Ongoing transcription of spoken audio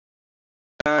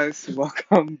Guys,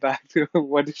 welcome back to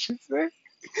what did she say?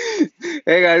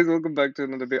 Hey guys, welcome back to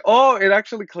another video. Oh, it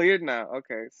actually cleared now.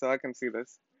 Okay, so I can see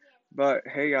this. But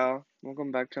hey y'all,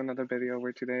 welcome back to another video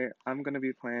where today I'm gonna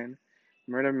be playing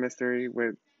murder mystery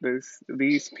with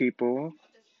these people.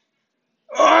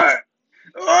 Ah!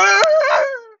 Ah!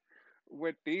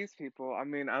 With these people, I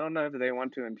mean, I don't know if they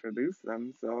want to introduce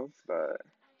themselves, but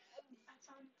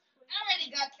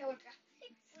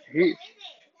he.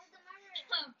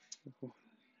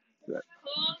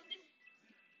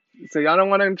 So y'all don't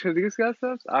want to introduce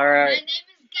yourselves? All My right. name is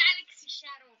Galaxy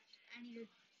Shadow, and you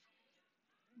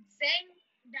Zeng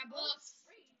the boss.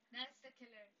 That's the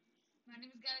killer. My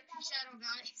name is Galaxy Shadow,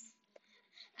 guys.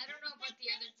 I don't know about the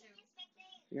other two.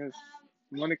 Yes,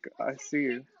 Monica, I see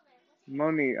you.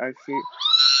 Moni, I see.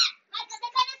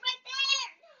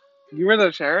 You were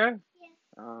the sheriff?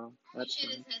 Oh, You should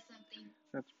have said something.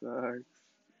 that sucks.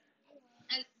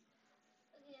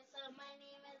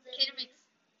 Kid Mix.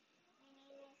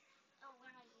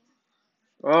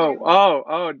 All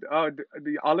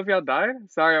of y'all died?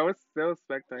 Sorry, I was still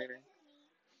spectating.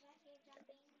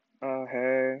 Oh,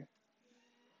 hey.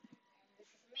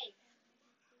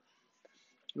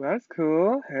 That's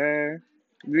cool. Hey.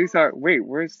 These are, wait,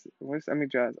 where's Emmy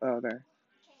Jazz? Oh, there.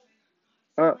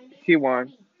 Oh, he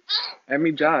won.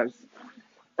 Emmy Jazz.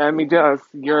 Emmy Jazz,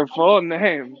 your full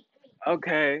name.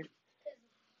 Okay.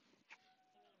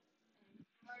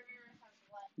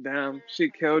 Damn,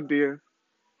 she killed you.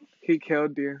 He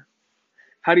killed you.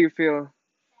 How do you feel,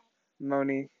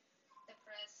 Moni?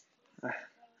 Depressed.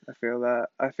 I feel that.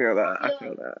 I feel that. I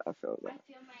feel that. I feel I that.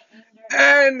 feel my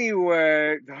anger.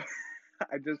 Anyway,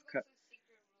 I just cut.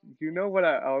 You know what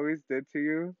I always did to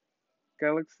you,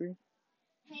 Galaxy?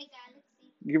 Hey,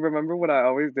 Galaxy. You remember what I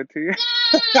always did to you?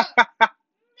 No! No!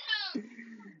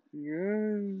 Yeah. Bro,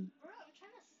 I'm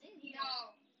trying to sing. No.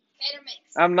 Cater Mix.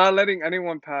 I'm not letting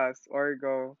anyone pass or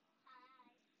go.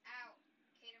 Ow.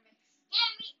 Cater Mix. Get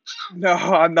me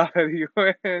out! No, I'm not letting you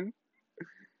in.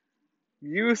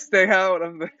 You stay out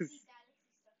of this.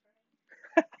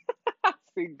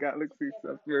 See Galaxy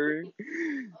suffering.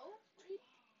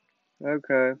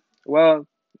 Okay. Well,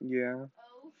 yeah. Oh,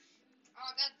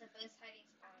 that's the best hiding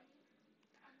spot.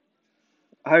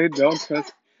 I don't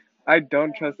trust. I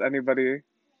don't trust anybody.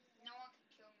 No one can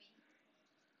kill me.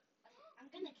 I'm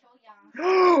gonna kill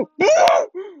y'all.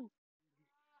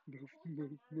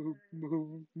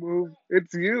 Move.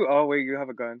 It's you. Oh wait, you have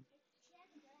a gun.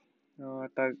 No,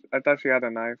 I thought she had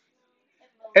a knife.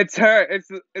 It's her. It's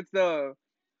the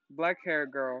black hair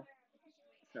girl.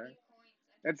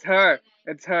 It's her. It's her.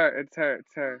 It's her. It's her.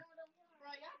 It's her. Bro,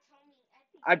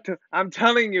 y'all told me. I'm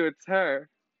telling you, it's her.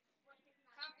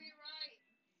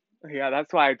 Copyright. Yeah,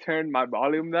 that's why I turned my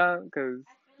volume down, cause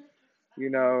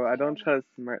I don't trust.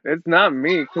 It's not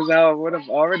me, cause I would have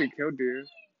already killed you.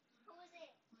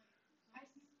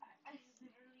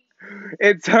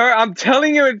 It's her. I'm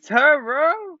telling you, it's her,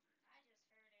 bro.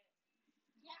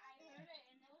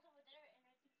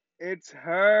 It's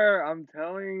her. I'm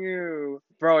telling you,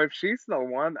 bro. If she's the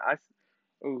one,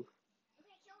 ooh,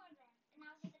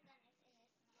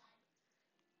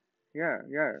 yeah.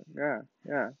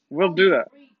 We'll do that.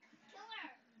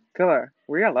 Kill her.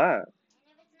 Where y'all at?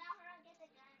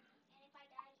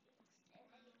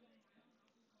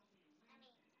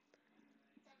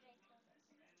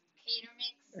 Cater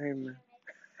Mix. Hey, man.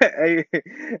 Hey,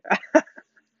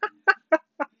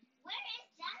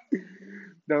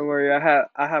 don't worry. I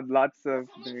have lots of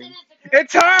names.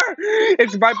 It's her.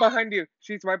 It's right behind you.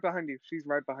 She's right behind you. She's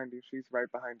right behind you. She's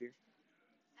right behind you.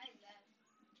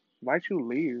 Why'd you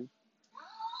leave?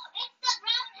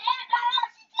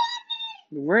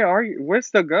 Where are you? Where's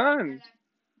the gun?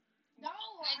 No,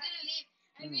 I didn't leave.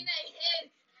 I mean, I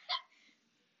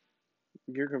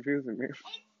hid. You're confusing me. What?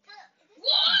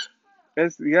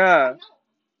 It's yeah.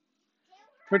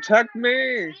 Protect me.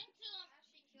 Trying to actually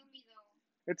kill me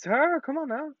though. It's her. Come on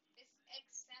now.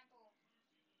 It's example.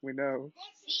 We know.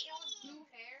 See, it was blue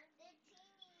hair.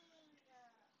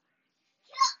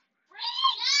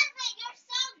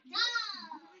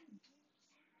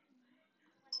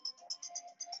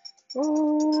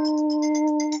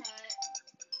 Oh.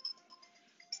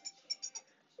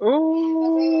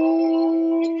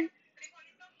 Oh.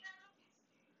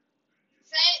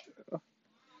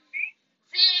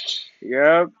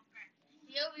 Yep.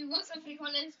 Yo, we want some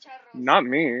frijoles charros. Not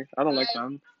me. I don't like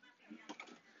them.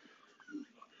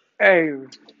 Hey. I'm gonna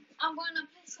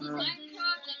put some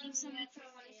Minecraft and some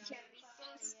frijoles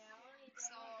charritos.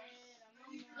 So,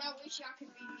 yeah, wish y'all could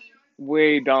be me.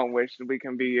 We don't wish we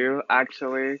can be you,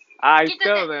 actually. I Get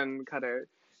still the didn't cut it.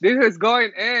 This is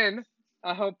going in.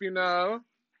 I hope you know.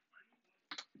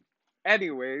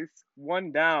 Anyways,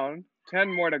 one down,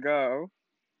 10 more to go.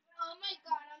 Oh my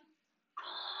god,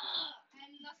 I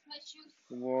lost my shoes.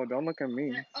 Well, don't look at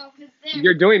me. Oh, it's there.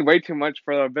 You're doing way too much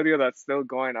for a video that's still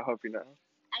going, I hope you know.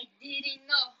 I didn't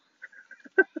know.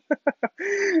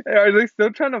 Are they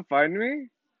still trying to find me? Yep.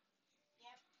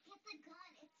 Get the gun.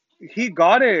 It's He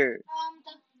got it.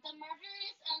 the murderer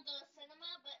is on the cinema,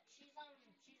 but she's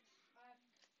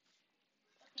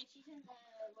okay, she's in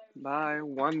the Bye.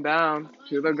 One down,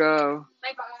 two to go.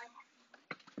 Bye bye.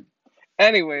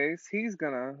 Anyways, he's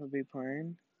gonna be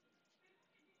playing.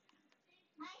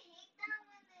 I hate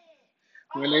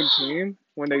that when When they team?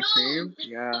 When they team? Oh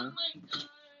Yeah. my god. You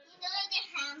know the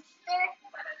hamster? The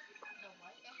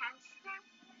what? The hamster?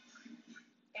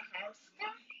 The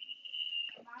hamster?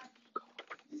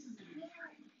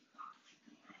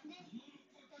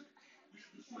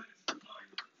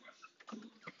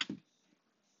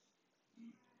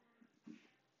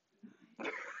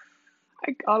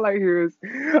 All I hear is,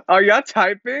 are y'all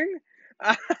typing?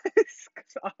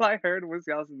 'Cause all I heard was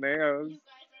y'all's nails. You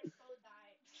guys are so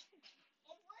dyed.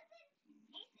 It wasn't.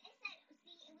 It said,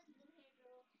 see, it was blue hair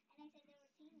girl, and I said they were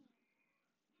teaming.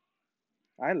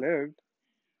 I lived.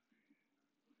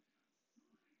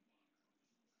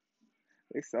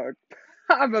 They suck.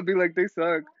 I'm gonna be like, they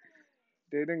suck.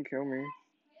 They didn't kill me.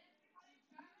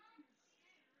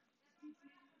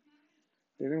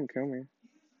 They didn't kill me.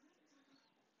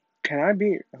 Can I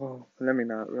be? Oh, let me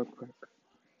not real quick.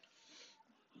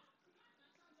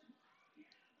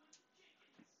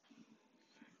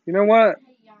 You know what?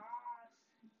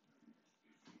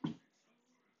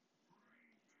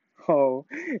 Oh,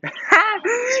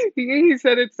 he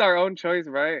said it's our own choice,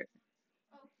 right?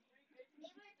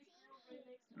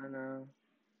 I know.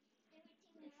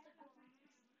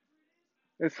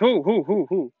 It's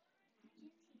who?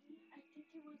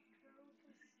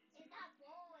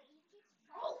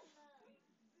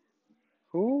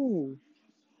 Who? Oh,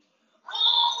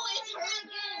 it's her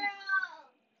again.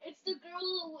 It's the girl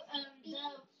who,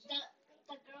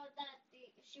 the girl that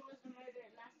she was the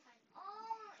murderer last time.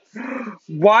 Oh,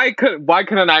 Why couldn't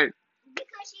I?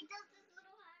 because she does this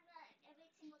little hand that every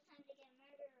single time they get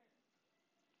murdered.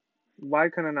 Why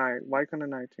couldn't I? Why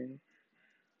couldn't I team?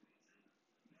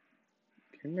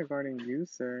 Kindergarten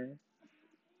user.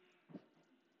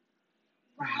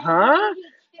 Huh?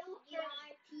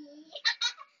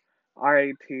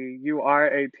 R-A-T. You are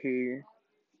A-T.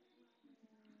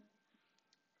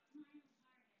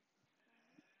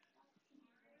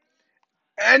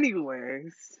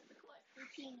 Anyways.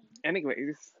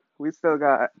 Anyways. We still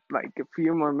got like a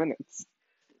few more minutes.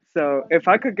 So if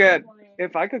I could get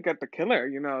the killer,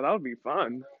 that would be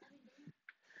fun.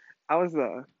 I was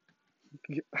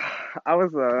I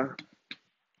was Look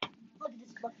at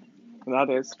this fluffy. that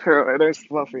is true. It is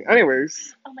fluffy.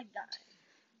 Anyways, Oh my god.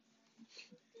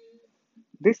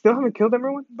 they still haven't killed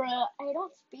everyone? Bruh, I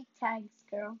don't speak tags,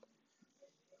 girl.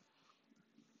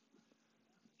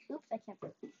 Oops, I can't.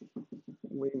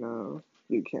 We know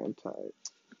you can't type.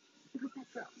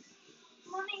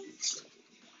 Mommy.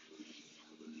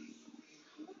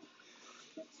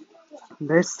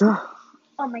 They still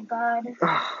Oh my god.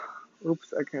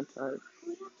 Oops, I can't type.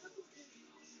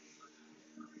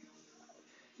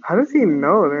 How does he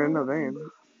know they're in the vein?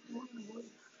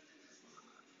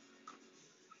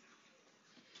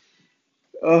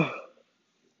 Ugh.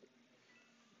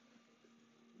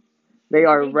 They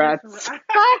are They rats. just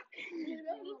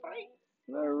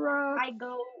They're rats. I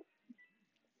go.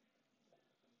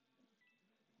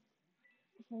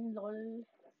 Lol.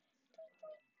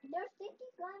 They're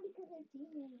thinking gone because they're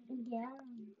teaming. Yeah.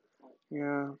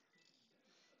 Yeah.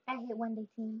 I hate when they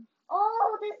team.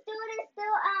 Oh, this dude is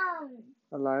still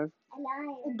Alive?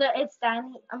 alive. It's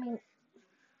Danny. I mean,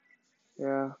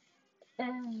 Yeah.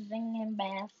 Zing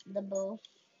Bass, the boss,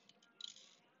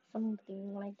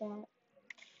 something like that.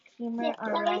 Teamer or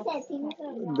somebody said teamers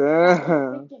are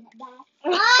Damn. I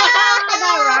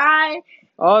got right.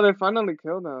 Oh, they finally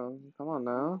killed him. Come on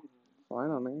now.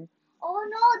 Finally. Oh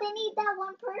no, they need that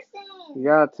one person.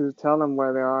 Yeah, to tell them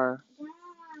where they are. Yeah.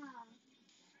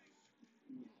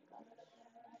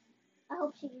 I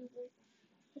hope she loses.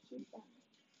 If she's dead.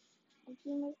 And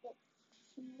teamers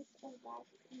are back.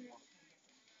 Yeah.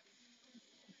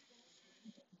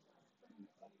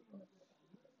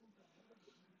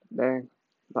 Dang.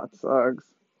 That sucks.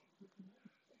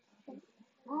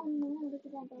 Oh no, look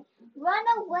at that guy. Run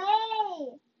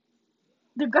away!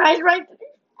 The guy's right.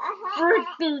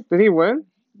 Freaking. Did he win?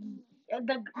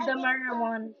 The murder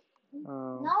one.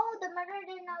 Oh. No, the murderer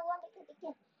did not win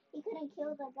because he couldn't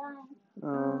kill the guy.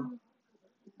 Oh.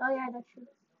 Oh yeah, that's true.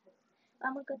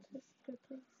 I'm gonna go to the secret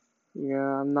place.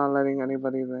 Yeah, I'm not letting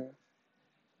anybody there.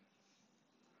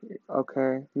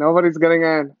 Okay. Nobody's getting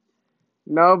in.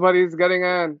 Nobody's getting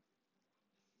in.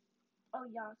 Oh,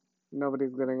 yeah.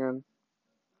 Nobody's getting in.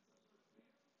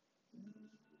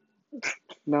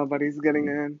 Nobody's getting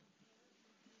in.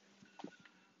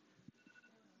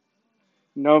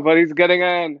 Nobody's getting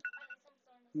in.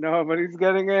 Nobody's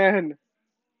getting in.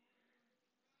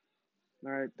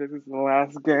 All right, this is the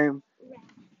last game.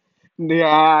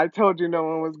 Yeah, I told you no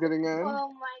one was getting in.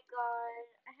 Oh my god.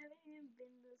 I haven't even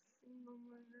been to single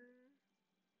murder.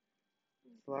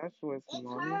 Slash was It's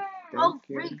mommy. her. Thank Oh,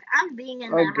 you. freak. I'm being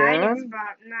in the hiding Again?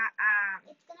 spot. Not,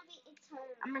 It's gonna be, it's her.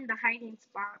 I'm in the hiding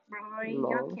spot, bro. Y'all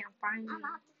Lol. can't find me.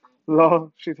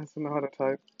 Lol, she doesn't know how to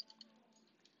type.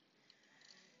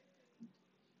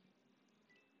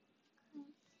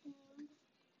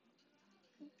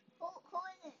 Who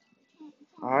is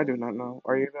it? I do not know.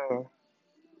 Are you the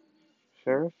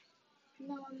sheriff?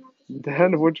 No, I'm not the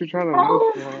Then what you trying to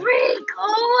Oh, do for? freak!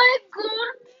 Oh my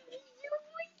god!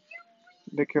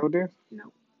 They killed you? No.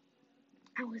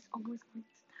 I was almost going to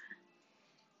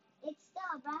die. It's the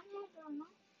abandoned girl,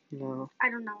 no? No. I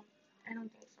don't know. I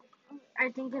don't think so. I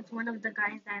think it's one of the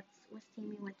guys that was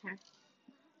teaming with her.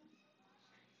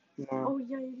 No. Oh,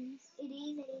 yeah, it is. It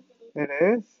is. It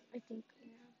is? I think,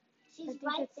 yeah. I think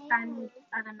it's Danny.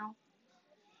 I don't know.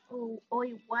 Oh,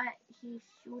 oi, what? He's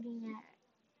shooting at.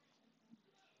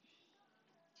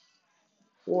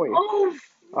 Boy. Oh,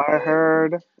 I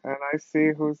heard and I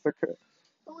see who's the.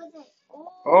 Who is it?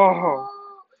 Oh.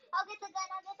 I'll get the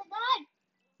gun.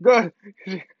 Good.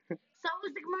 So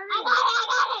who's the murderer? I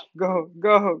got it. Go,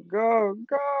 go, go,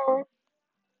 go.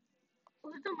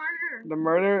 Who's the murderer? The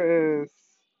murder is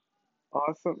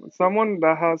awesome. Someone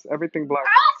that has everything black.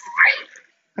 Oh,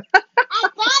 freak! I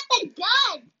got the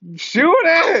gun. Shoot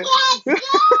it!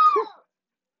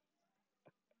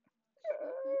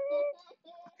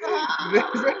 Yes,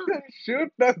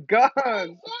 Shoot the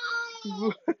gun!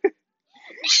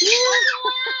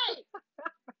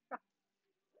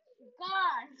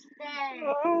 Gosh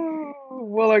dang. Oh,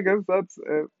 well, I guess that's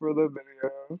it for the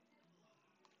video.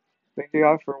 Thank you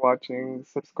guys for watching.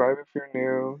 Subscribe if you're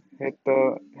new. Hit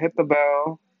the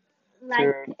bell. Like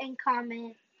and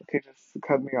comment. Okay, just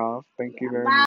cut me off. Thank you very Bye. much.